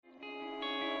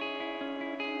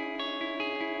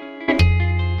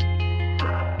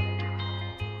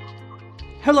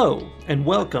Hello, and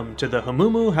welcome to the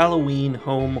Hamumu Halloween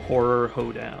Home Horror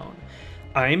Hoedown.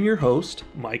 I am your host,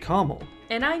 Mike Hommel.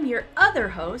 And I'm your other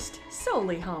host,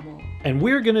 Soli Hommel. And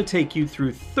we're going to take you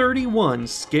through 31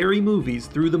 scary movies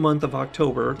through the month of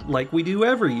October, like we do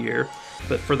every year.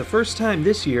 But for the first time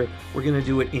this year, we're going to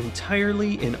do it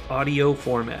entirely in audio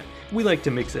format. We like to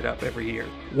mix it up every year.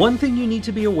 One thing you need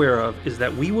to be aware of is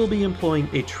that we will be employing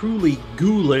a truly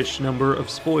ghoulish number of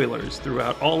spoilers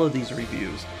throughout all of these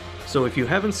reviews. So if you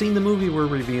haven't seen the movie we're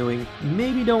reviewing,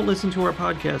 maybe don't listen to our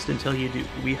podcast until you do.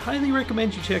 We highly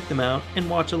recommend you check them out and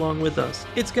watch along with us.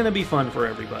 It's going to be fun for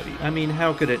everybody. I mean,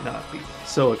 how could it not be?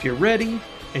 So if you're ready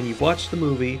and you've watched the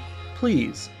movie,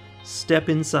 please step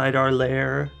inside our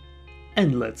lair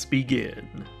and let's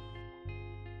begin.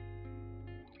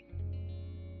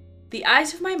 The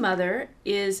Eyes of My Mother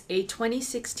is a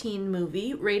 2016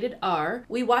 movie, rated R.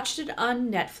 We watched it on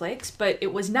Netflix, but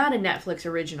it was not a Netflix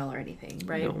original or anything,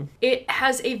 right? No. It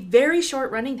has a very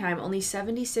short running time, only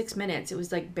 76 minutes. It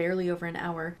was like barely over an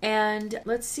hour. And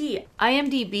let's see,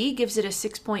 IMDb gives it a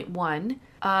 6.1.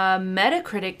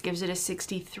 Metacritic gives it a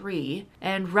 63.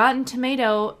 And Rotten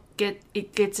Tomato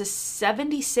gets a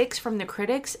 76 from the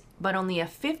critics, but only a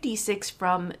 56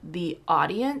 from the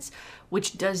audience,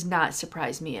 which does not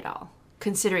surprise me at all,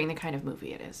 considering the kind of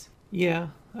movie it is. Yeah,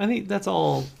 I think that's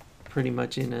all pretty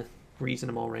much in a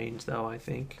reasonable range, though, I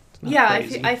think. It's not Yeah,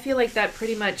 crazy. I feel like that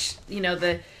pretty much,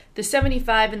 the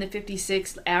 75 and the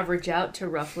 56 average out to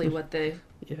roughly what the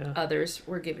others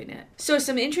were giving it. So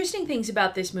some interesting things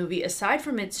about this movie, aside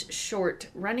from its short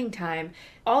running time,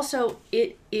 also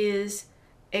it is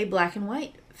a black and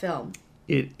white film.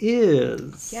 It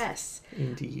is. Yes.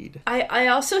 Indeed. I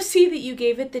also see that you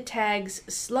gave it the tags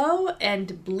slow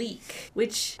and bleak,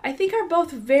 which I think are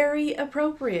both very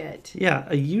appropriate.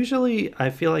 Yeah, usually I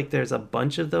feel like there's a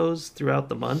bunch of those throughout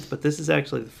the month, but this is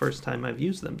actually the first time I've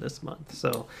used them this month.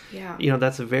 So, yeah.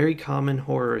 That's a very common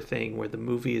horror thing where the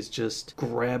movie is just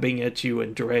grabbing at you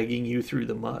and dragging you through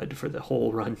the mud for the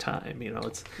whole runtime.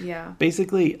 It's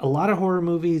basically a lot of horror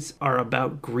movies are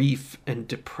about grief and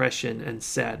depression and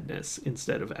sadness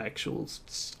instead of actual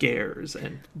scares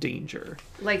and danger.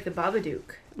 Like the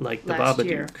Babadook. Like the last Babadook,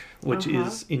 year. which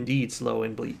is indeed slow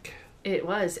and bleak. It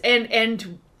was.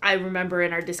 And I remember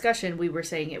in our discussion we were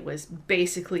saying it was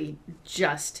basically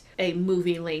just a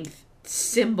movie-length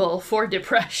symbol for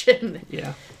depression.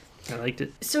 Yeah, I liked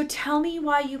it. So tell me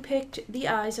why you picked The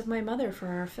Eyes of My Mother for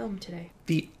our film today.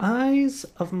 The Eyes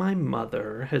of My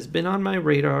Mother has been on my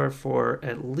radar for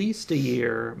at least a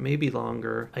year, maybe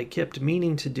longer. I kept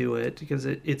meaning to do it because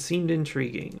it seemed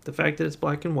intriguing. The fact that it's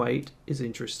black and white is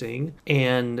interesting,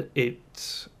 and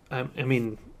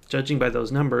judging by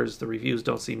those numbers, the reviews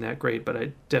don't seem that great, but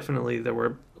I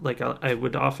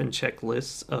would often check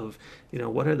lists of,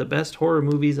 what are the best horror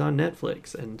movies on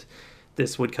Netflix, and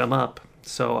this would come up.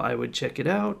 So I would check it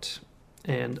out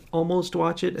and almost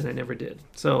watch it, and I never did.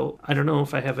 So I don't know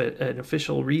if I have an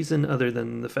official reason other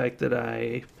than the fact that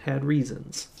I had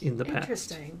reasons in the past.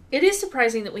 Interesting. It is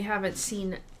surprising that we haven't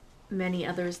seen many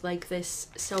others like this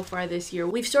so far this year.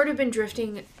 We've sort of been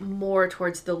drifting more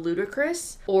towards the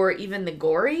ludicrous or even the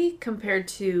gory compared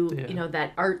to,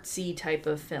 that artsy type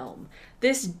of film.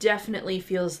 This definitely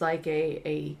feels like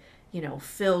a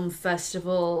film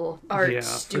festival art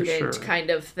student kind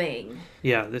of thing.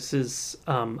 Yeah, this is,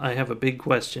 I have a big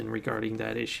question regarding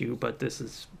that issue, but this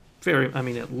is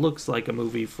it looks like a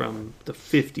movie from the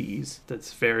 50s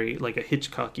that's very, like a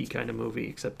Hitchcocky kind of movie,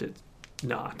 except it's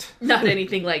not. Not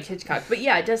anything like Hitchcock, but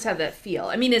yeah, it does have that feel.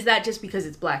 Is that just because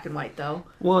it's black and white, though?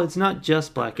 Well, it's not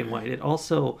just black and white. It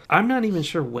also, I'm not even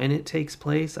sure when it takes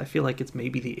place. I feel like it's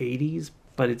maybe the 80s.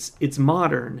 But it's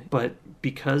modern, but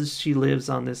because she lives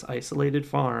on this isolated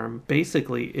farm,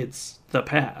 basically it's the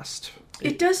past.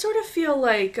 It does sort of feel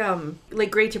like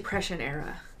Great Depression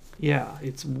era. Yeah,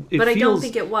 but I don't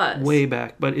think it was way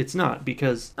back, but it's not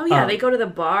because. Oh yeah, they go to the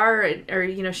bar,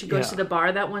 or she goes to the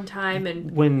bar that one time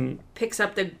and picks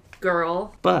up the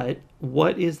girl. But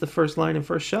what is the first line and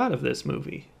first shot of this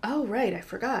movie? Oh right, I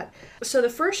forgot. So the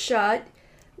first shot,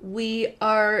 we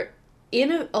are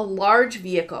in a large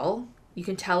vehicle. You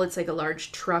can tell it's like a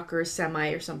large truck or a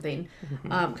semi or something,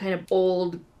 kind of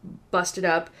old, busted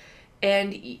up,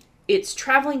 and it's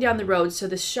traveling down the road. So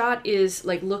the shot is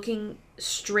like looking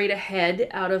straight ahead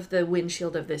out of the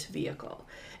windshield of this vehicle,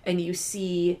 and you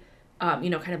see,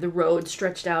 kind of the road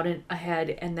stretched out ahead,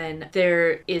 and then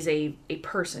there is a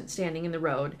person standing in the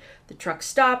road. The truck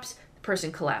stops, the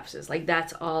person collapses. Like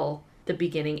that's all the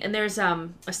beginning. And there's a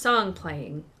song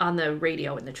playing on the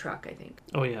radio in the truck, I think.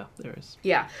 Oh, yeah, there is.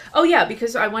 Yeah. Oh, yeah,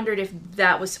 because I wondered if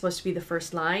that was supposed to be the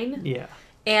first line. Yeah.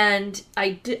 And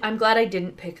I'm glad I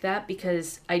didn't pick that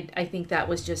because I think that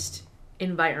was just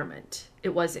environment.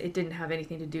 It didn't have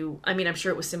anything to do. I mean, I'm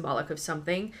sure it was symbolic of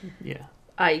something. Yeah.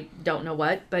 I don't know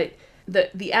what, but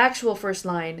the actual first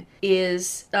line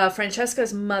is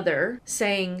Francesca's mother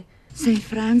saying, St.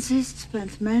 Francis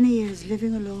spent many years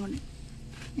living alone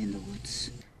in the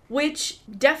woods. Which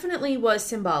definitely was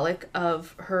symbolic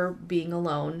of her being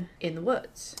alone in the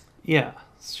woods. Yeah.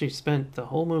 She spent the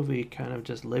whole movie kind of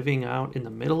just living out in the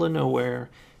middle of nowhere,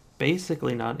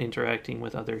 basically not interacting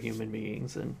with other human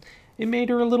beings, and it made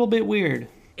her a little bit weird.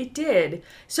 It did.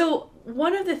 So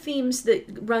one of the themes that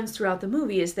runs throughout the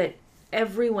movie is that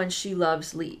everyone she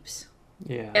loves leaves.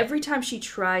 Yeah. Every time she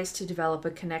tries to develop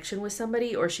a connection with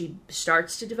somebody, or she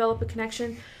starts to develop a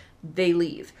connection, they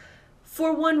leave.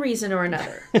 For one reason or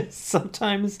another.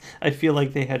 Sometimes I feel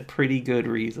like they had pretty good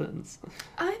reasons.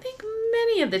 I think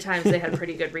many of the times they had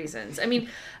pretty good reasons. I mean,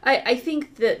 I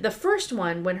think that the first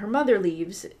one, when her mother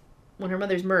leaves, when her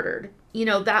mother's murdered, you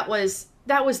know, that was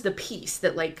the piece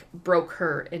that, like, broke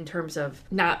her in terms of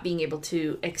not being able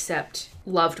to accept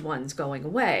loved ones going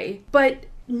away. But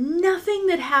nothing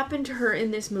that happened to her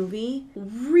in this movie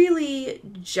really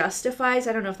justifies,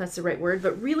 I don't know if that's the right word,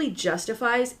 but really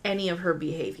justifies any of her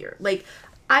behavior. Like,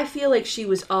 I feel like she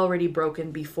was already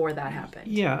broken before that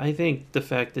happened. Yeah, I think the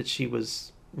fact that she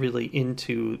was really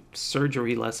into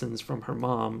surgery lessons from her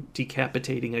mom,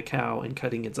 decapitating a cow and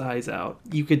cutting its eyes out,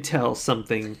 you could tell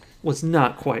something was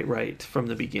not quite right from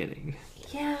the beginning.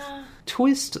 Yeah.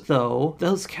 Twist, though,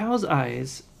 those cow's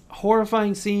eyes,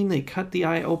 horrifying scene, they cut the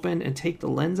eye open and take the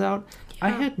lens out. Yeah. I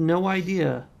had no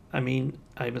idea, I mean,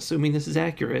 I'm assuming this is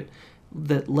accurate,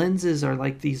 that lenses are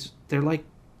like these, they're like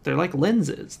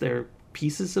lenses. They're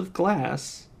pieces of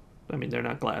glass. I mean, they're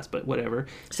not glass, but whatever.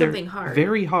 Something they're hard.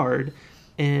 Very hard.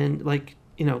 And, like,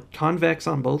 you know, convex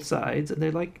on both sides, and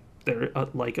they're like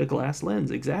a glass lens,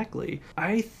 exactly.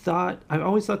 I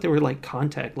always thought they were like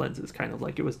contact lenses, kind of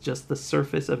like it was just the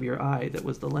surface of your eye that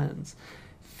was the lens.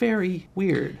 Very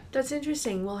weird. That's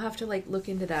interesting. We'll have to, like, look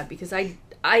into that, because I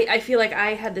feel like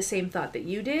I had the same thought that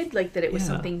you did, like that it was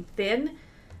something thin,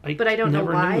 but I don't know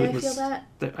why I feel that.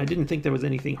 I didn't think there was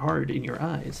anything hard in your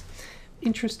eyes.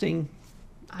 Interesting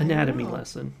anatomy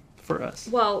lesson for us.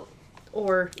 Well,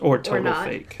 or total not.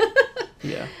 Fake.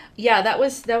 Yeah. Yeah, that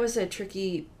was a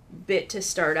tricky bit to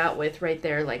start out with right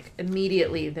there. Like,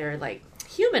 immediately they're like,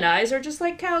 human eyes are just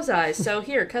like cow's eyes, so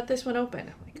here, cut this one open.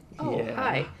 I'm like, oh, yeah.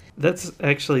 Hi. That's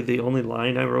actually the only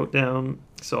line I wrote down,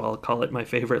 so I'll call it my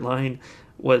favorite line,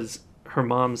 was her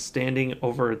mom standing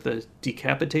over the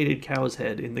decapitated cow's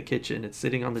head in the kitchen. It's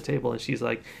sitting on the table, and she's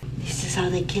like, This is how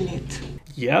they kill it.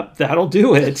 Yep, that'll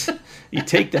do it. You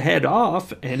take the head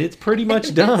off, and it's pretty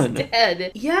much done. It's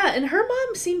dead. Yeah, and her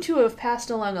mom seemed to have passed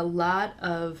along a lot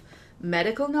of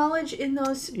medical knowledge in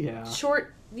those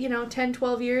short, 10,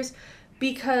 12 years,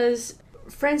 because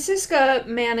Francisca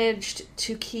managed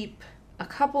to keep a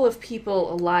couple of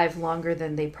people alive longer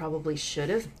than they probably should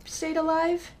have stayed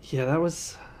alive. Yeah, that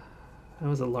was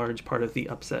a large part of the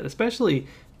upset, especially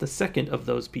the second of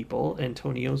those people,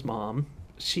 Antonio's mom.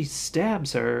 She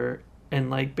stabs her, and,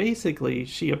 like, basically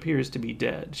she appears to be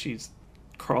dead. She's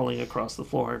crawling across the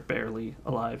floor, barely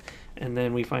alive. And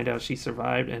then we find out she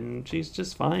survived, and she's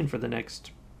just fine for the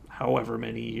next however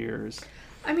many years.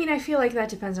 I mean, I feel like that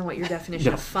depends on what your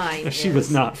definition of fine is. She was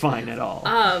not fine at all.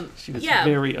 She was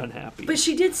very unhappy. But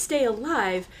she did stay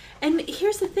alive. And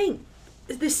here's the thing.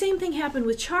 The same thing happened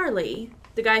with Charlie,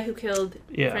 the guy who killed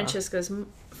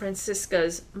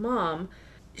Francisca's mom.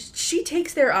 She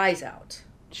takes their eyes out.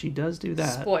 She does do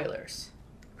that. Spoilers.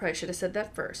 Probably should have said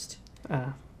that first.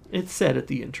 It's said at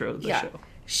the intro of the show.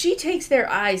 She takes their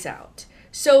eyes out.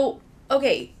 So,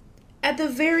 okay, at the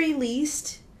very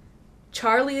least,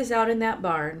 Charlie is out in that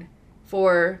barn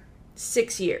for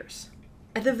 6 years.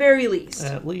 At the very least.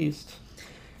 At least.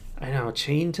 I know,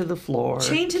 chained to the floor.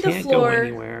 Chained to Can't the floor. Go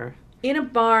anywhere. In a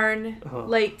barn. Ugh.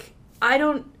 Like, I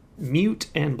don't... Mute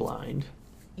and blind.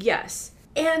 Yes.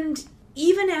 And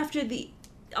even after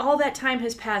all that time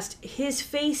has passed, his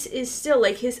face is still,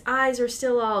 like, his eyes are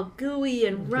still all gooey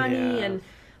and runny and,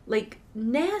 like,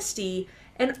 nasty.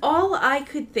 And all I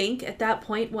could think at that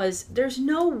point was, there's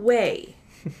no way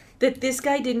that this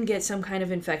guy didn't get some kind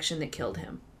of infection that killed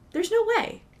him. There's no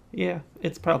way. Yeah,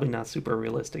 it's probably not super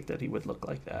realistic that he would look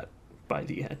like that by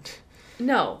the end.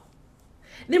 No.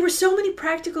 There were so many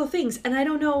practical things, and I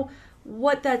don't know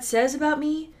what that says about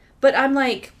me, but I'm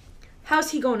like,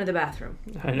 how's he going to the bathroom?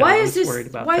 I know, I was worried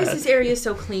about why that. is this area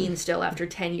so clean still after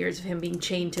 10 years of him being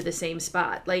chained to the same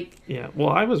spot? Like, yeah, well,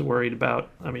 I was worried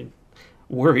about, I mean,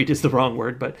 worried is the wrong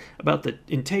word, but about the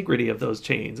integrity of those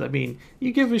chains. I mean,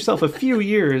 you give yourself a few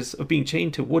years of being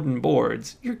chained to wooden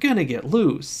boards, you're gonna get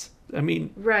loose. I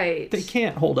mean, right. They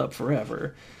can't hold up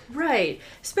forever. Right.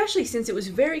 Especially since it was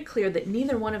very clear that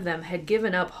neither one of them had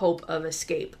given up hope of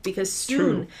escape. Because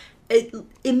soon,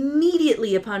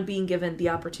 immediately upon being given the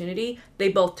opportunity, they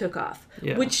both took off.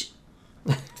 Yeah. Which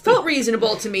felt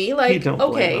reasonable to me. Like, don't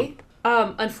blame okay.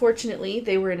 Unfortunately,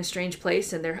 they were in a strange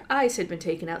place and their eyes had been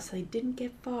taken out, so they didn't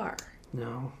get far.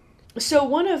 No. So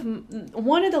one of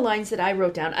the lines that I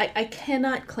wrote down, I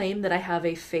cannot claim that I have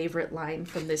a favorite line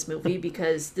from this movie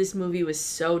because this movie was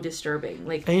so disturbing.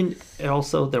 Like, and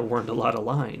also there weren't a lot of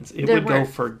lines. It would go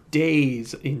for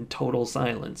days in total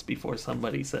silence before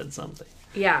somebody said something.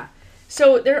 Yeah.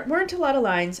 So there weren't a lot of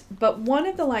lines, but one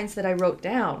of the lines that I wrote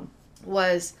down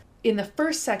was in the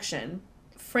first section,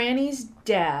 Franny's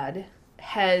dad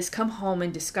has come home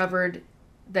and discovered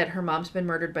that her mom's been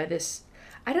murdered by this.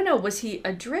 I don't know, was he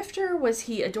a drifter? Was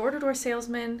he a door-to-door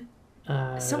salesman?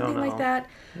 Something like that.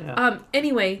 Yeah.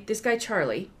 Anyway, this guy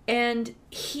Charlie. And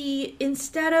he,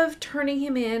 instead of turning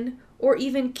him in or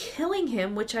even killing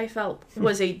him, which I felt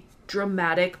was a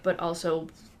dramatic but also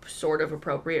sort of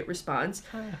appropriate response,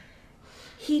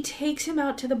 he takes him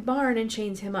out to the barn and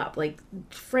chains him up. Like,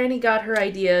 Franny got her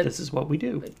idea. This is what we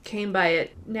do. Came by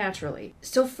it naturally.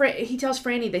 So he tells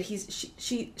Franny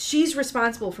that she's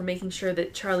responsible for making sure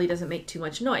that Charlie doesn't make too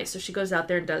much noise. So she goes out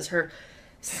there and does her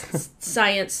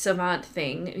science savant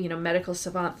thing, medical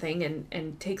savant thing,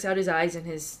 and takes out his eyes and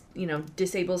his,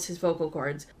 disables his vocal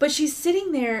cords. But she's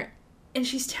sitting there and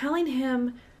she's telling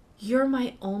him, "You're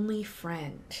my only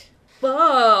friend."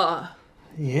 Ugh.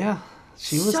 Yeah.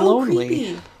 She was so lonely.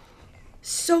 Creepy.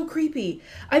 So creepy.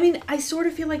 I mean, I sort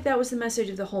of feel like that was the message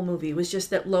of the whole movie, was just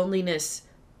that loneliness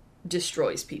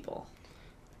destroys people.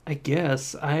 I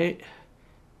guess.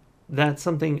 That's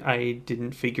something I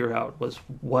didn't figure out, was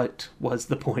what was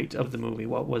the point of the movie?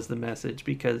 What was the message?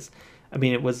 Because, I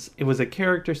mean, it was a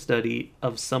character study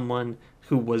of someone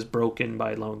who was broken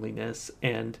by loneliness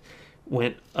and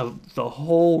went the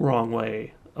whole wrong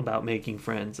way about making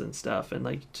friends and stuff,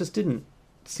 and just didn't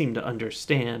seem to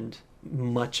understand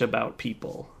much about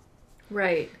people.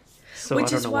 Right. So Which I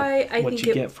don't is know why I what think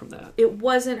you get from that. It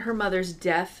wasn't her mother's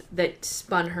death that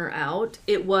spun her out.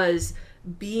 It was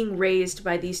being raised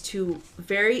by these two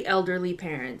very elderly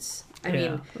parents. I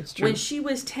mean, that's true. when she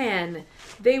was 10,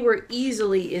 they were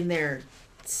easily in their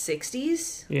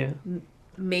 60s. Yeah.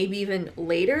 Maybe even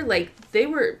later. Like, they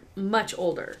were much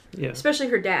older. Yeah. Especially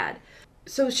her dad.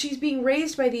 So she's being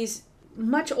raised by these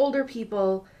much older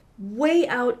people way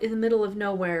out in the middle of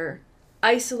nowhere,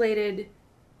 isolated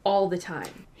all the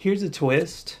time. Here's a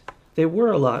twist. They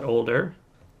were a lot older.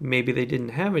 Maybe they didn't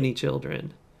have any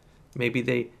children. Maybe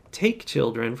they take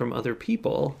children from other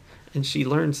people, and she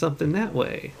learned something that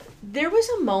way. There was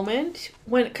a moment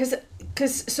when,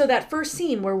 so that first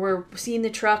scene where we're seeing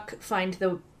the truck find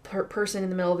the person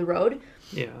in the middle of the road,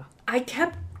 Yeah. I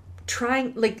kept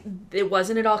trying, it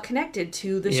wasn't at all connected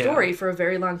to the story for a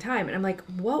very long time. And I'm like,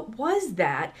 what was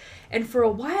that? And for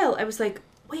a while, I was like,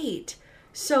 wait,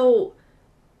 so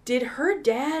did her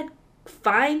dad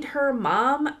find her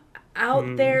mom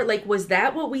out there? Like, was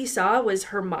that what we saw? Was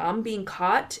her mom being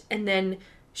caught and then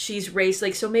she's raised?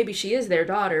 So maybe she is their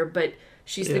daughter, but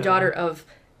she's the daughter of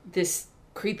this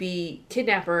creepy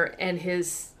kidnapper and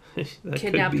his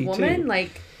kidnapped woman? Too.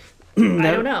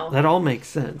 I don't know. That all makes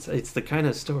sense. It's the kind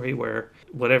of story where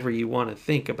whatever you want to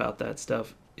think about that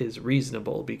stuff is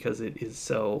reasonable because it is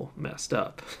so messed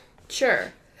up.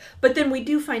 Sure. But then we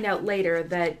do find out later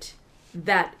that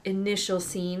that initial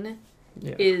scene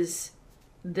is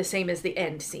the same as the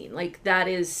end scene. That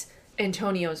is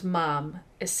Antonio's mom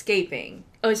escaping.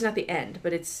 Oh, it's not the end,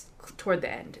 but it's toward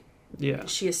the end. Yeah.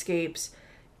 She escapes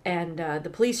and the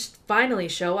police finally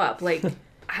show up.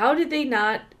 How did they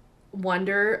not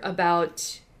wonder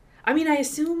about... I mean, I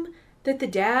assume that the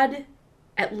dad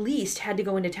at least had to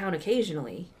go into town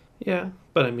occasionally. Yeah,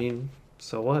 but I mean,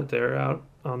 so what? They're out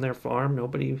on their farm.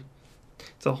 Nobody...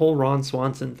 It's a whole Ron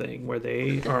Swanson thing where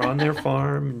they are on their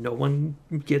farm. No one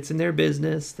gets in their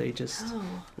business. They just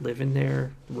live in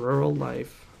their rural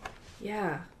life.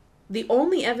 Yeah. The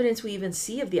only evidence we even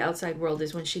see of the outside world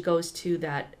is when she goes to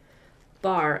that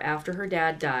bar after her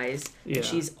dad dies. Yeah. And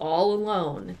she's all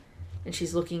alone. And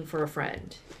she's looking for a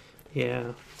friend.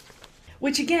 Yeah.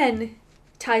 Which, again,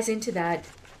 ties into that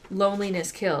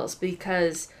loneliness kills.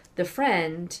 Because the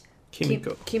friend,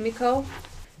 Kimiko,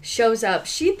 shows up.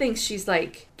 She thinks she's,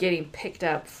 getting picked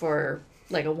up for,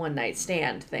 a one-night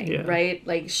stand thing, right?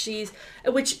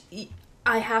 Which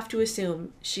I have to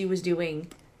assume she was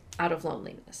doing out of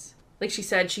loneliness. Like she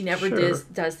said, she never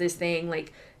does this thing.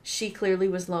 She clearly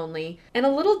was lonely and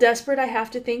a little desperate, I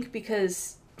have to think,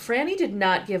 because Franny did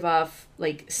not give off,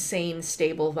 like, sane,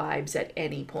 stable vibes at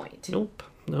any point. Nope.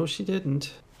 No, she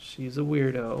didn't. She's a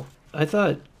weirdo. I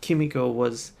thought Kimiko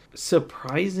was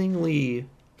surprisingly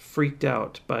freaked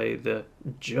out by the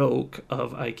joke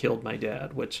of I killed my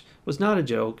dad, which was not a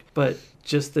joke, but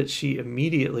just that she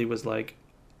immediately was like,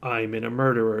 I'm in a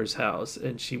murderer's house,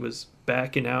 and she was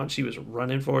backing out. She was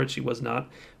running for it. She was not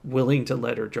willing to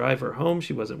let her drive her home.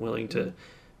 She wasn't willing to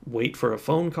wait for a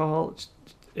phone call.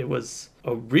 It was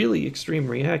a really extreme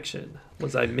reaction.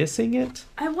 Was I missing it?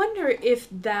 I wonder if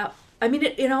that... I mean,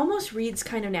 it almost reads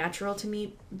kind of natural to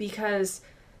me because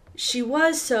she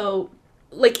was so...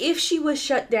 Like, if she was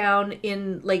shut down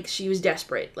in, like, she was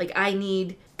desperate, like, I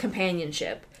need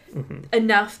companionship,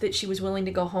 enough that she was willing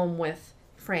to go home with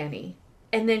Franny.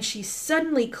 And then she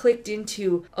suddenly clicked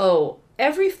into, oh,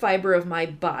 every fiber of my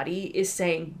body is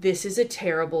saying, this is a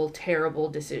terrible, terrible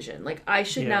decision. Like, I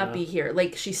should not be here.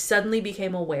 Like, she suddenly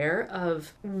became aware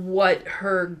of what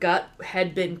her gut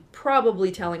had been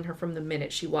probably telling her from the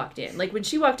minute she walked in. Like, when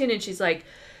she walked in and she's like,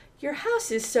 your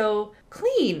house is so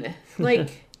clean.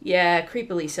 Like, yeah,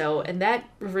 creepily so. And that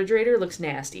refrigerator looks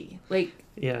nasty. Like,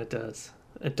 yeah, it does.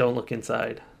 Don't look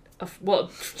inside. Well,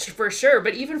 for sure,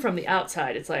 but even from the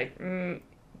outside, it's like,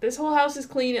 this whole house is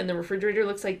clean and the refrigerator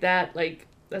looks like that. Like,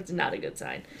 that's not a good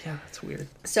sign. Yeah, that's weird.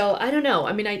 So, I don't know.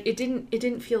 I mean, it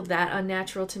didn't feel that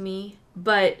unnatural to me,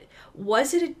 but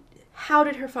how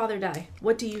did her father die?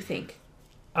 What do you think?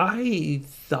 I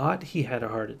thought he had a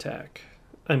heart attack.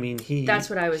 I mean, that's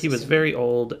what I was He was assuming. very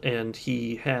old, and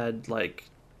he had, like,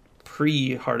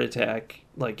 pre-heart attack,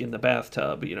 like, in the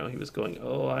bathtub. You know, he was going,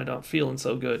 oh, I'm not feeling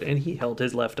so good. And he held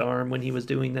his left arm when he was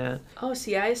doing that. Oh,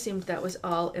 see, I assumed that was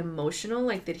all emotional,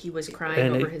 like that he was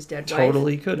crying over his dead wife.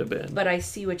 Totally could have been. But I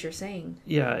see what you're saying.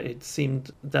 Yeah,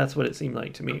 that's what it seemed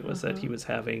like to me, was that he was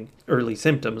having early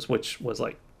symptoms, which was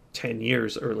like 10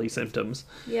 years early symptoms.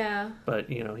 Yeah. But,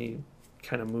 you know, he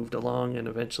kind of moved along and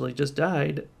eventually just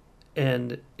died.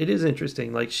 And it is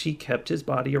interesting, like, she kept his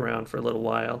body around for a little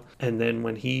while, and then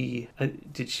when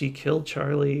did she kill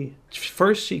Charlie?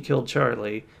 First she killed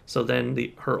Charlie, so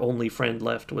then her only friend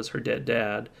left was her dead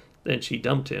dad. Then she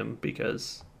dumped him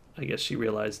because I guess she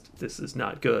realized this is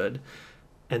not good.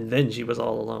 And then she was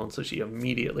all alone, so she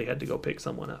immediately had to go pick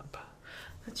someone up.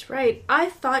 That's right. I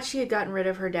thought she had gotten rid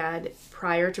of her dad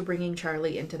prior to bringing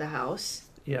Charlie into the house.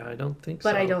 Yeah, I don't think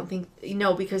so. But I don't think...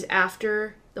 No, because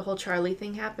after the whole Charlie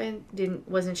thing happened,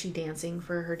 wasn't she dancing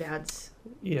for her dad's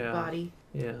body?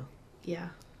 Yeah. Yeah.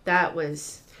 That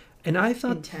was And I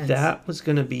thought intense. That was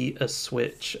going to be a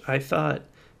switch. I thought,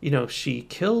 you know, she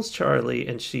kills Charlie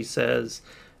and she says,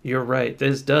 you're right,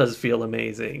 this does feel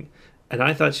amazing. And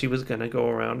I thought she was going to go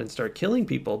around and start killing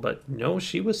people, but no,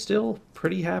 she was still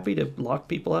pretty happy to lock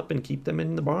people up and keep them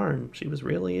in the barn. She was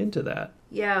really into that.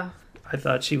 Yeah. I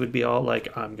thought she would be all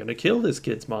like, I'm going to kill this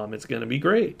kid's mom. It's going to be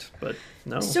great. But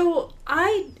no. So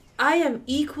I am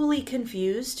equally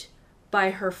confused by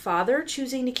her father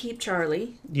choosing to keep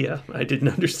Charlie. Yeah, I didn't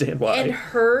understand why. And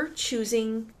her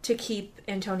choosing to keep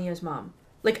Antonio's mom.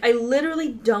 Like, I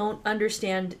literally don't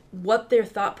understand what their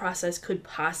thought process could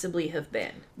possibly have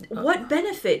been. What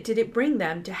benefit did it bring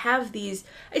them to have these...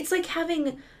 It's like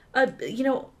having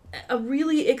a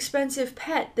really expensive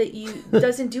pet that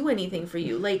doesn't do anything for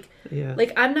you. Like,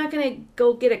 I'm not going to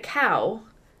go get a cow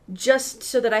just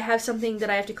so that I have something that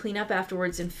I have to clean up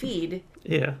afterwards and feed.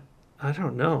 Yeah. I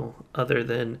don't know, other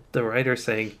than the writer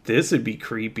saying, this would be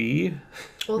creepy.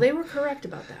 Well, they were correct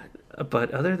about that.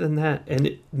 But other than that,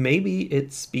 and maybe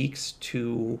it speaks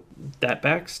to that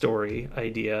backstory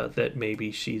idea that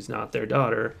maybe she's not their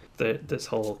daughter, that this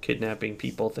whole kidnapping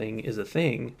people thing is a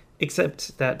thing.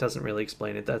 Except that doesn't really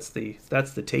explain it. That's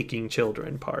the taking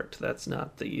children part. That's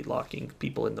not the locking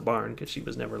people in the barn, because she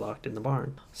was never locked in the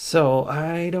barn. So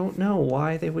I don't know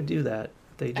why they would do that.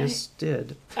 They just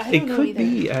did. It could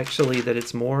be, actually, that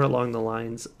it's more along the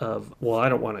lines of, well, I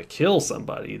don't want to kill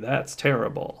somebody. That's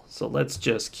terrible. So let's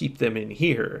just keep them in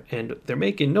here. And they're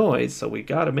making noise, so we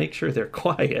got to make sure they're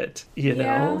quiet. You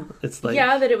know? It's like...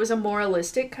 Yeah, that it was a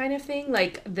moralistic kind of thing.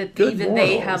 Like, that even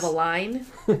they have a line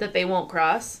that they won't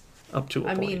cross. Up to a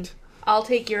point. I mean, I'll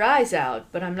take your eyes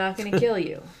out, but I'm not going to kill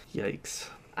you. Yikes.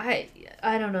 I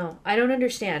don't know. I don't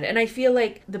understand. And I feel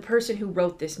like the person who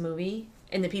wrote this movie...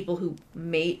 and the people who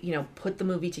put the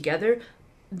movie together,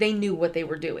 they knew what they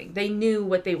were doing. They knew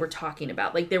what they were talking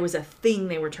about. Like, there was a thing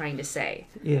they were trying to say.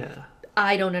 Yeah.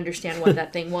 I don't understand what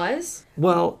that thing was.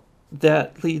 Well,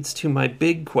 that leads to my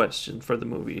big question for the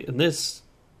movie. And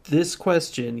this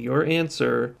question, your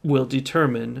answer, will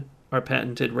determine our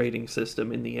patented rating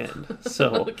system in the end.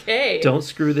 So okay. Don't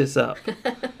screw this up.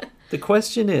 The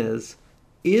question is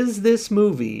this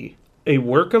movie a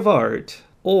work of art,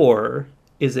 or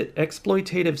is it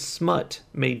exploitative smut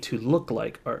made to look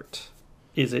like art?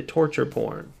 Is it torture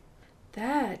porn?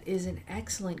 That is an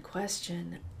excellent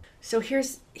question. So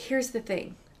here's the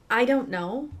thing. I don't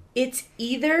know. It's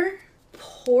either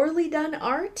poorly done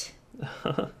art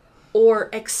or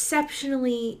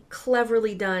exceptionally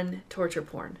cleverly done torture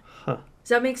porn. Huh. Does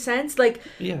that make sense? Like,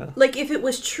 Yeah. like if it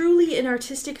was truly an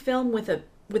artistic film with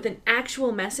an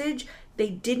actual message, they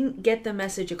didn't get the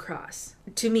message across.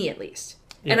 To me, at least.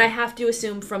 Yeah. And I have to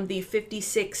assume from the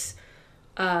 56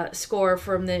 score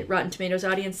from the Rotten Tomatoes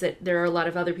audience that there are a lot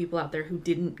of other people out there who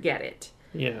didn't get it.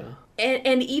 Yeah.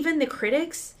 And even the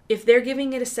critics, if they're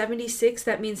giving it a 76,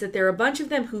 that means that there are a bunch of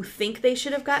them who think they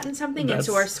should have gotten something and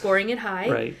so are scoring it high.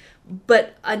 Right.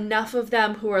 But enough of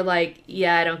them who are like,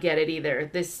 yeah, I don't get it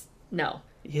either. No.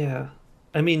 Yeah.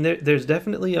 I mean, there's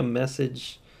definitely a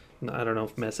message. I don't know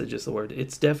if message is the word.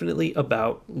 It's definitely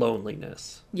about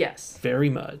loneliness. Yes. Very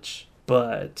much.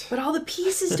 But all the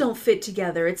pieces don't fit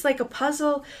together. It's like a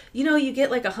puzzle. You know, you get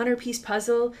like a 100-piece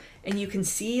puzzle and you can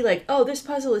see like, oh, this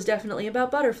puzzle is definitely about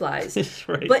butterflies.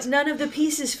 Right. But none of the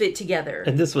pieces fit together.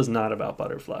 And this was not about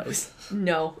butterflies.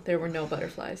 No, there were no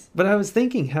butterflies. But I was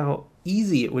thinking how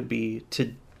easy it would be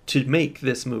to make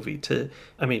this movie,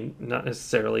 I mean, not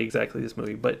necessarily exactly this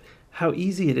movie, but how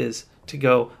easy it is to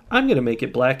go, I'm going to make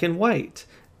it black and white,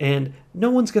 and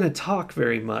no one's going to talk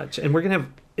very much, and we're going to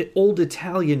have old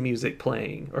Italian music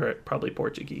playing, or probably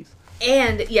Portuguese.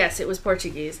 And yes, it was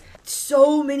Portuguese.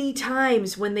 So many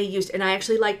times when they used, and I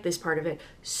actually liked this part of it,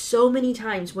 so many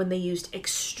times when they used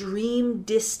extreme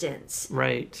distance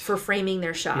Right. for framing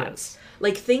their shots. Yes.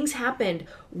 Like things happened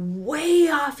way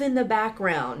off in the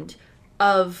background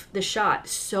of the shot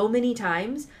so many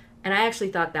times, and I actually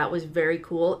thought that was very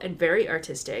cool and very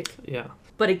artistic. Yeah.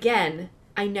 But again,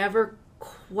 I never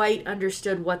quite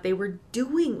understood what they were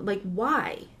doing. Like,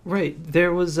 why? Right.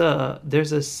 There's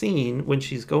a scene when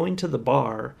she's going to the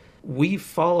bar. We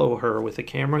follow her with a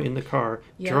camera in the car,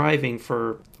 driving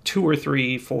for 2 or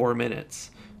 3, 4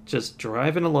 minutes. Just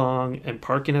driving along and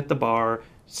parking at the bar.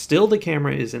 Still the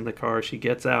camera is in the car. She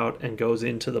gets out and goes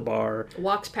into the bar.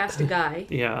 Walks past a guy.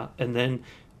 Yeah. And then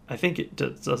I think it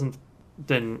doesn't...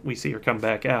 Then we see her come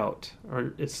back out.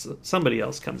 Or it's somebody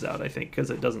else comes out, I think, because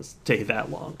it doesn't stay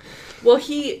that long. Well,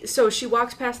 so she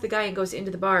walks past the guy and goes into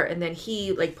the bar, and then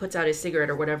he, like, puts out his cigarette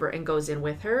or whatever and goes in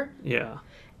with her. Yeah.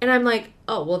 And I'm like,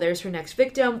 oh, well, there's her next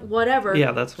victim, whatever.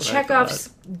 Yeah, that's what Chekhov's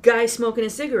guy smoking a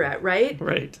cigarette, right?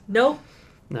 Right. Nope.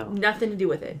 No. Nothing to do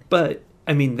with it. But,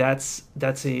 I mean, that's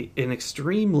an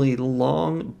extremely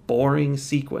long, boring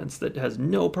sequence that has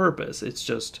no purpose. It's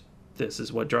just... This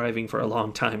is what driving for a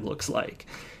long time looks like.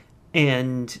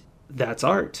 And that's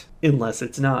art, unless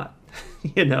it's not.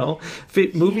 You know?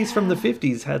 Movies from the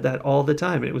 50s had that all the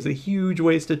time. It was a huge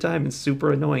waste of time and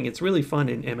super annoying. It's really fun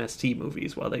in MST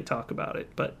movies while they talk about it.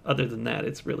 But other than that,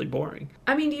 it's really boring.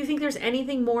 I mean, do you think there's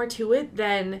anything more to it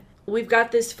than we've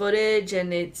got this footage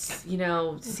and it's, you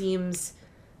know, seems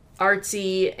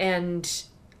artsy and...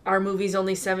 Our movie's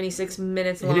only 76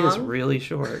 minutes long. It is really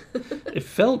short. It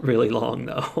felt really long,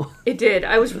 though. It did.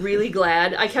 I was really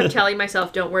glad. I kept telling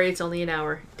myself, don't worry, it's only an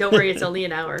hour. Don't worry, it's only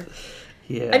an hour.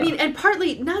 Yeah. I mean, and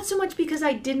partly, not so much because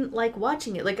I didn't like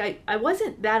watching it. Like, I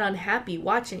wasn't that unhappy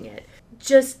watching it.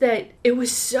 Just that there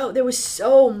was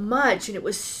so much, and it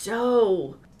was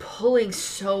so pulling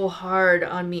so hard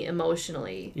on me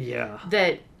emotionally. Yeah.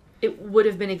 That it would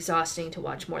have been exhausting to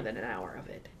watch more than an hour of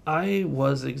it. I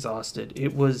was exhausted.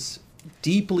 It was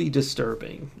deeply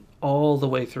disturbing all the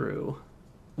way through,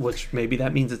 which maybe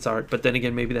that means it's art, but then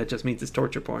again, maybe that just means it's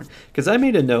torture porn. Because I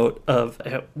made a note of,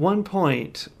 at one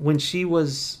point, when she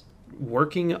was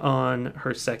working on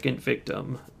her second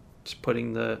victim, just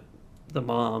putting the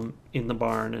mom in the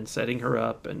barn and setting her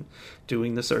up and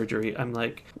doing the surgery, I'm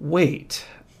like, wait,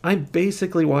 I'm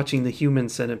basically watching The Human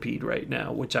Centipede right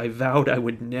now, which I vowed I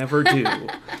would never do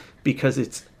because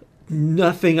it's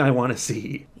nothing I want to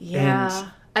see. Yeah.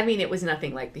 And I mean, it was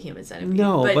nothing like The Human Centipede.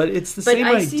 no, but it's the same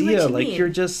I see what idea. you Like mean. you're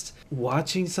just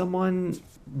watching someone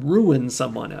ruin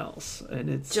someone else, and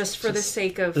it's just for the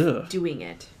sake of doing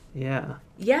it. Yeah.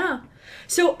 Yeah.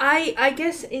 So I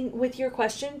guess with your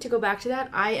question, to go back to that,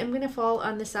 I am going to fall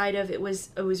on the side of it was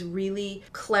really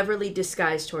cleverly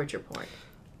disguised torture porn.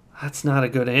 That's not a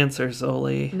good answer,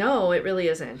 Zoli. No, it really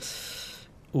isn't.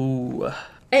 Ooh.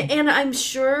 And I'm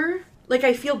sure, like,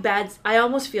 I feel bad. I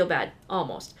almost feel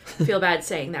bad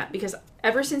saying that, because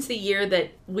ever since the year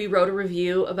that we wrote a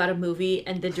review about a movie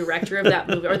and the director of that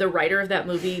movie or the writer of that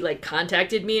movie, like,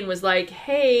 contacted me and was like,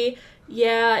 hey,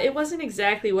 yeah, it wasn't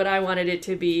exactly what I wanted it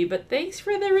to be, but thanks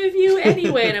for the review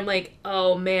anyway. And I'm like,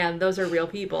 oh man, those are real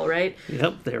people, right?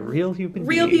 Yep, they're real human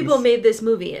Real beings. people made this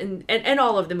movie and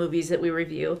all of the movies that we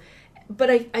review. But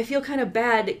I feel kind of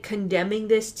bad condemning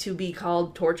this to be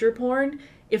called torture porn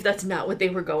if that's not what they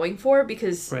were going for,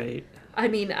 because, Right. I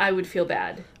mean, I would feel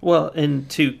bad. Well, and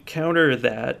to counter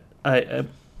that,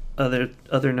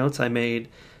 other notes I made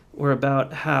were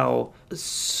about how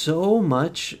so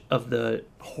much of the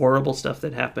horrible stuff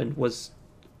that happened was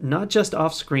not just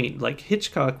off screen. Like,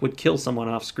 Hitchcock would kill someone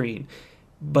off screen,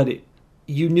 but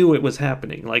you knew it was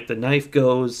happening. Like, the knife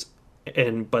goes,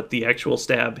 but the actual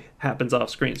stab happens off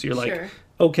screen. So you're like, Sure.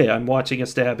 okay, I'm watching a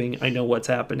stabbing. I know what's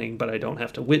happening, but I don't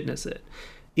have to witness it.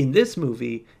 In this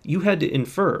movie, you had to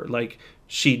infer. Like,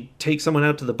 she'd take someone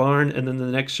out to the barn, and then the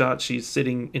next shot, she's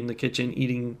sitting in the kitchen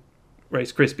eating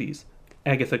Rice Krispies.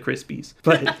 Agatha Krispies.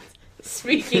 But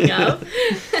Speaking of,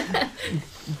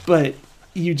 but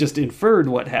you just inferred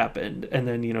what happened, and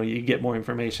then, you get more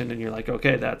information, and you're like,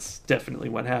 okay, that's definitely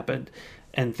what happened.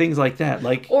 And things like that.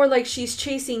 Like, or like she's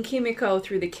chasing Kimiko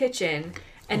through the kitchen,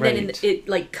 and then Right. it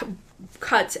like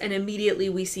cuts, and immediately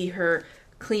we see her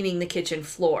cleaning the kitchen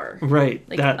floor. right.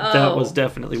 Like, that was oh.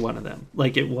 definitely one of them.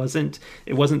 Like, it wasn't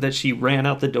that she ran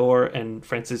out the door and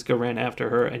Francisco ran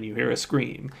after her and you hear a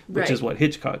scream, which Right. is what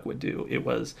Hitchcock would do. It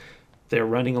was they're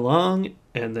running along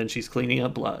and then she's cleaning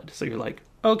up blood. So you're like,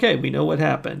 okay, we know what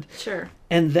happened. Sure.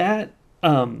 And that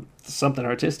something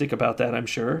artistic about that, I'm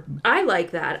sure. I like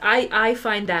that. I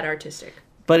find that artistic.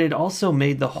 But it also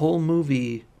made the whole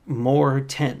movie more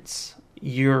tense.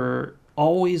 You're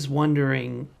always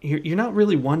wondering, you're not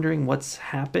really wondering what's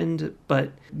happened,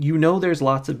 but there's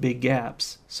lots of big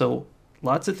gaps. So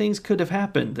lots of things could have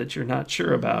happened that you're not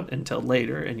sure about until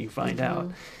later, and you find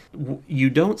out. You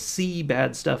don't see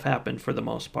bad stuff happen for the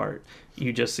most part.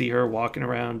 You just see her walking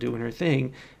around doing her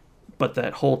thing, but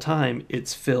that whole time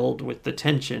it's filled with the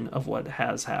tension of what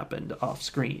has happened off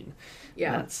screen.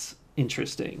 Yeah. That's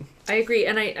interesting. I agree,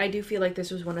 and I do feel like this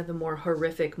was one of the more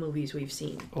horrific movies we've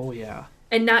seen. Oh, yeah.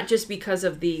 And not just because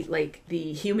of the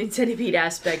human centipede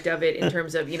aspect of it in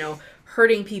terms of,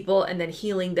 hurting people and then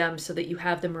healing them so that you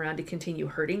have them around to continue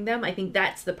hurting them. I think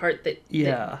that's the part that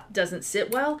doesn't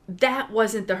sit well. That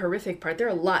wasn't the horrific part. There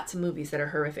are lots of movies that are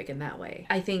horrific in that way.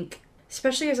 I think,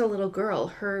 especially as a little girl,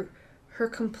 her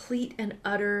complete and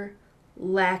utter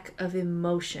lack of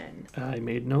emotion I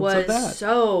made notes was of that.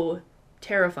 so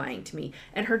terrifying to me.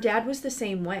 And her dad was the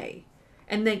same way.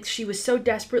 And then she was so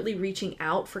desperately reaching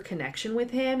out for connection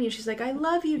with him. She's like, I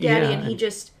love you, Daddy. Yeah, and he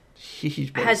just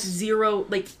He has zero,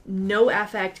 no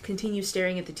affect, continues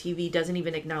staring at the TV, doesn't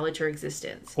even acknowledge her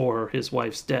existence. or his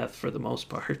wife's death for the most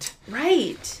part.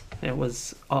 Right. It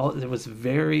was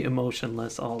very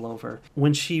emotionless all over.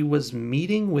 When she was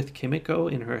meeting with Kimiko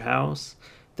in her house,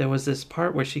 there was this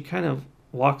part where she kind of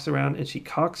walks around and she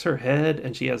cocks her head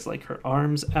and she has her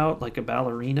arms out like a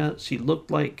ballerina. She looked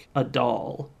like a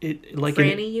doll.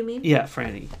 Franny, you mean? Yeah,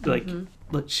 Franny.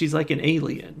 She's like an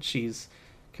alien. She's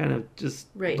kind of just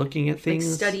looking at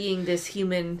things. Studying this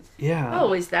human. Yeah.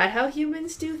 Oh, is that how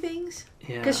humans do things?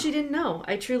 Yeah. Because she didn't know.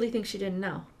 I truly think she didn't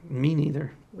know. Me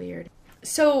neither. Weird.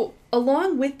 So,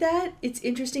 along with that, it's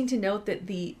interesting to note that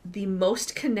the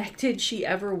most connected she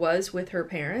ever was with her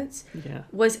parents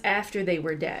was after they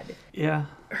were dead. Yeah.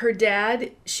 Her dad,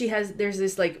 there's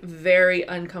this very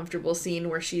uncomfortable scene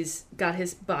where she's got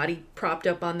his body propped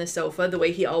up on the sofa the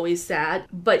way he always sat,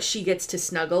 but she gets to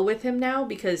snuggle with him now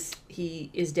because he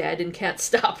is dead and can't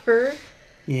stop her.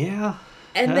 Yeah.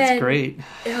 And that's then, great.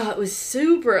 Oh, it was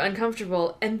super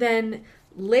uncomfortable. And then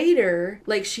later,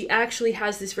 she actually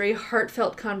has this very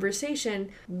heartfelt conversation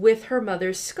with her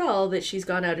mother's skull that she's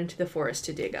gone out into the forest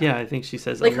to dig up. Yeah, I think she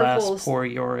says, her alas, whole... poor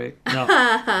Yorick.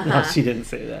 No, she didn't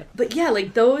say that. But yeah,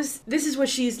 this is what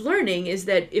she's learning, is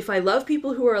that if I love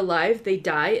people who are alive, they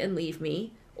die and leave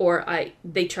me. Or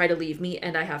they try to leave me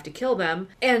and I have to kill them.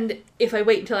 And if I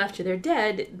wait until after they're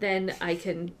dead, then I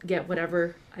can get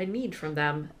whatever I need from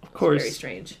them. Of course. It's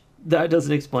very strange. That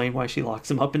doesn't explain why she locks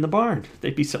them up in the barn.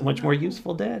 They'd be so much more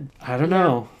useful dead. I don't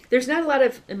know. There's not a lot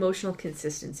of emotional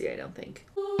consistency, I don't think.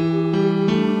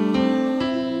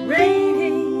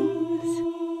 Ratings.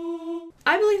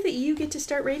 I believe that you get to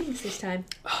start ratings this time.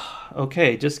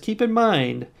 Okay, just keep in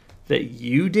mind that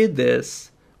you did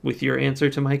this with your answer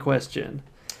to my question.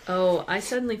 Oh, I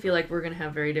suddenly feel like we're going to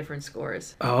have very different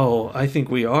scores. Oh, I think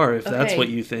we are, if that's Okay. what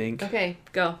you think. Okay,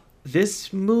 go.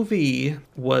 This movie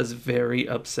was very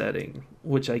upsetting.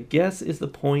 which I guess is the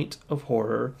point of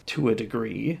horror to a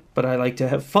degree, but I like to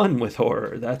have fun with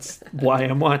horror. That's why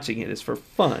I'm watching it, is for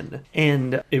fun.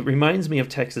 And it reminds me of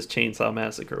Texas Chainsaw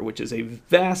Massacre, which is a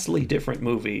vastly different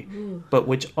movie, but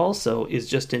which also is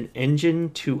just an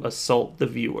engine to assault the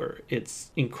viewer.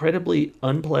 It's incredibly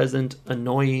unpleasant,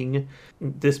 annoying.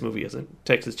 This movie isn't.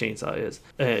 Texas Chainsaw is.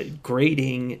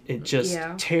 Grating. It just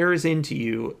tears into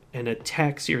you and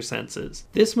attacks your senses.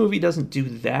 This movie doesn't do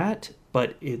that,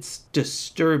 but it's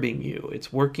disturbing you.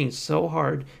 It's working so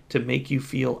hard to make you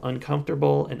feel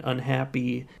uncomfortable and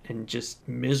unhappy and just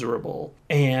miserable.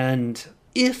 And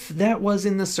if that was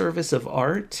in the service of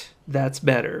art, that's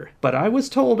better. But I was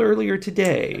told earlier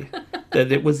today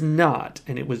that it was not,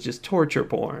 and it was just torture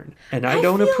porn. And I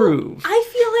don't approve. I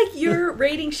feel like your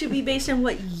rating should be based on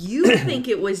what you think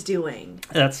it was doing.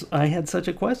 I had such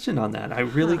a question on that. I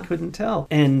really couldn't tell.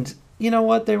 And you know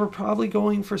what? They were probably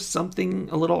going for something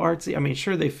a little artsy. I mean,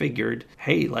 sure, they figured,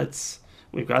 hey,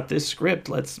 we've got this script.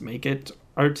 Let's make it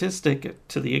artistic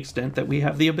to the extent that we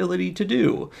have the ability to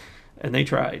do. And they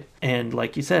tried. And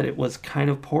like you said, it was kind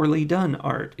of poorly done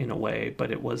art in a way,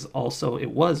 but it was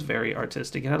very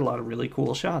artistic. It had a lot of really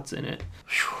cool shots in it.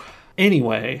 Whew.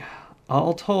 Anyway,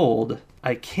 all told,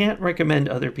 I can't recommend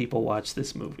other people watch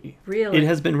this movie. Really? It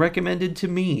has been recommended to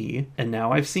me, and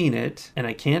now I've seen it, and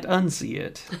I can't unsee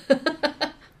it.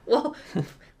 Well,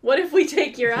 what if we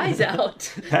take your eyes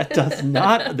out?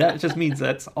 That just means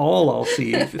that's all I'll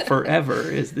see forever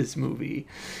is this movie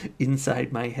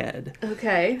inside my head.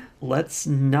 Okay. Let's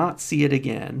not see it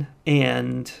again.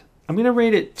 And I'm going to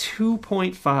rate it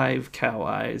 2.5 cow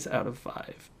eyes out of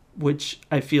 5. Which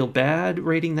I feel bad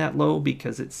rating that low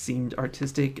because it seemed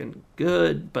artistic and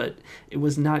good, but it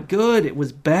was not good. It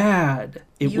was bad.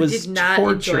 It was torture. You did not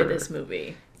enjoy this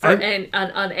movie on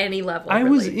any level. I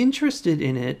was interested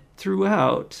in it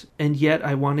throughout, and yet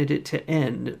I wanted it to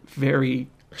end very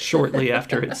shortly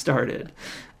after it started.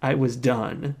 I was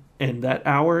done. And that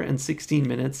hour and 16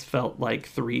 minutes felt like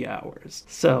 3 hours.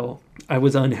 So I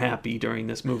was unhappy during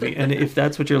this movie. And if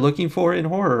that's what you're looking for in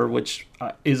horror, which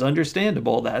is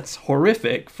understandable, that's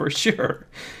horrific for sure,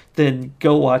 then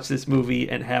go watch this movie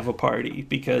and have a party,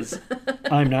 because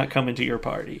I'm not coming to your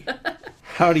party.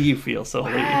 How do you feel,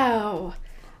 Sully? Wow.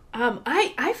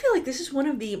 I feel like this is one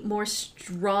of the more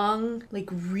strong, like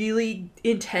really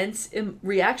intense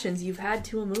reactions you've had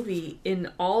to a movie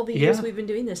in all the years we've been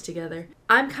doing this together.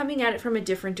 I'm coming at it from a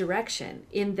different direction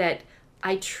in that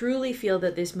I truly feel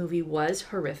that this movie was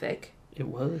horrific. It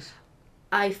was.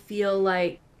 I feel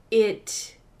like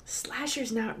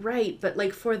slasher's not right, but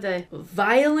like for the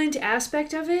violent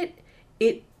aspect of it,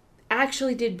 it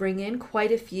actually did bring in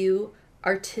quite a few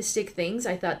artistic things.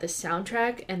 I thought the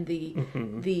soundtrack and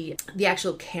the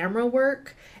actual camera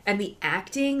work and the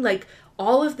acting, like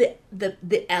all of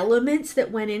the elements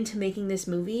that went into making this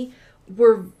movie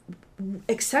were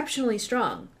exceptionally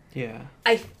strong. Yeah.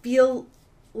 I feel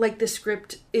like the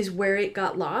script is where it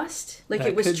got lost. Like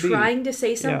it was trying to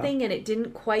say something and it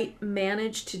didn't quite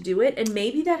manage to do it. And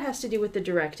maybe that has to do with the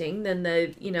directing, then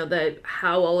the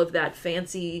how all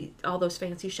those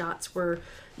fancy shots were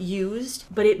used,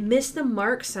 but it missed the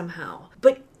mark somehow.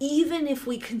 But even if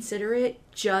we consider it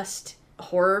just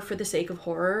horror for the sake of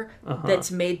horror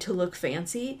that's made to look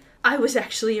fancy, I was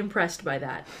actually impressed by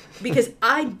that, because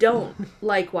I don't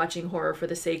like watching horror for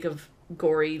the sake of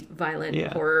gory,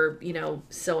 violent horror,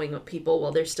 sewing up people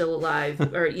while they're still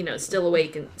alive or, still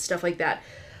awake and stuff like that.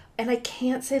 And I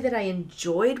can't say that I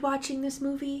enjoyed watching this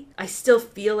movie. I still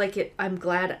feel like I'm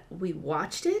glad we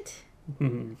watched it.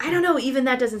 I don't know, even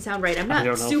that doesn't sound right. I'm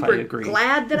not super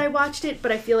glad that I watched it,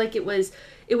 but I feel like it was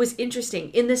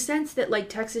interesting in the sense that, like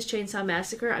Texas Chainsaw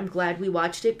Massacre, I'm glad we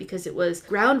watched it because it was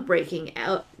groundbreaking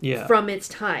from its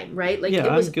time, right? Like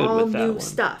it was all new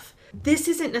stuff. This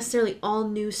isn't necessarily all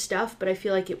new stuff, but I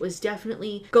feel like it was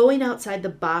definitely going outside the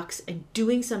box and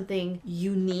doing something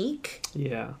unique.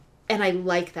 Yeah. And I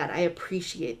like that. I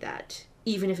appreciate that.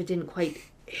 Even if it didn't quite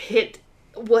hit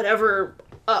whatever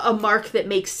a mark that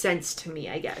makes sense to me,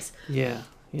 I guess. Yeah.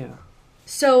 Yeah.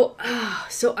 So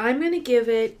I'm going to give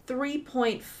it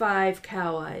 3.5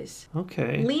 cow eyes.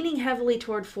 Okay. Leaning heavily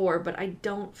toward 4, but I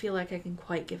don't feel like I can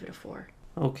quite give it a 4.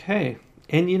 Okay.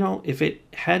 And if it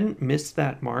hadn't missed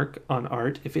that mark on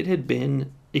art, if it had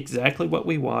been exactly what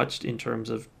we watched in terms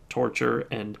of torture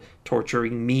and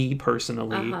torturing me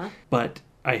personally, but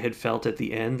I had felt at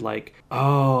the end like,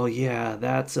 oh yeah,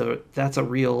 that's a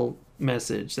real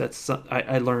message.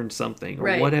 I learned something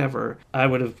or whatever. I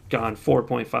would have gone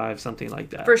 4.5, something like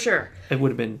that. For sure. It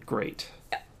would have been great.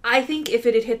 I think if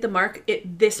it had hit the mark,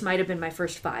 this might have been my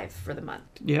first 5 for the month.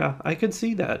 Yeah, I could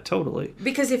see that, totally.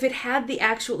 Because if it had the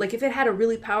actual, like if it had a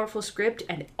really powerful script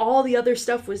and all the other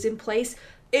stuff was in place,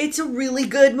 it's a really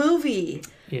good movie.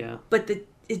 Yeah. But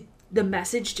the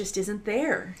message just isn't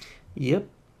there. Yep.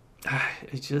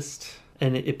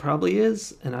 It probably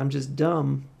is, and I'm just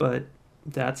dumb, but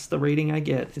that's the rating I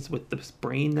get, is with this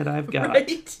brain that I've got.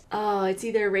 Right? Oh, it's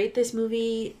either rate this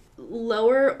movie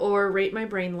lower or rate my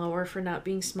brain lower for not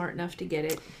being smart enough to get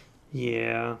it.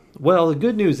 Yeah. Well, the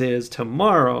good news is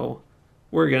tomorrow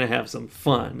we're going to have some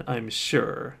fun, I'm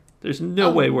sure. There's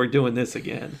no way we're doing this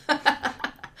again.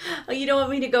 Oh, you don't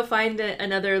want me to go find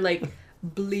another, like,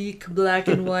 bleak black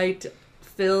and white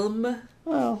film?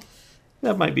 Well,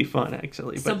 that might be fun,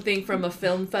 actually. But... Something from a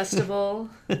film festival?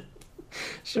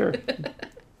 Sure.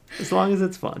 As long as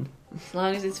it's fun. As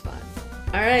long as it's fun.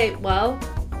 All right, well,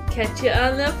 catch you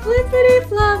on the flippity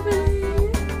floppity.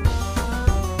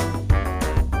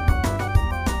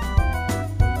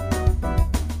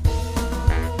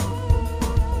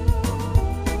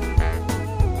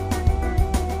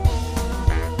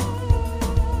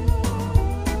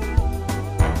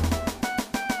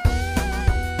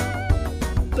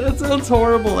 That sounds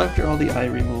horrible after all the eye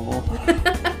removal.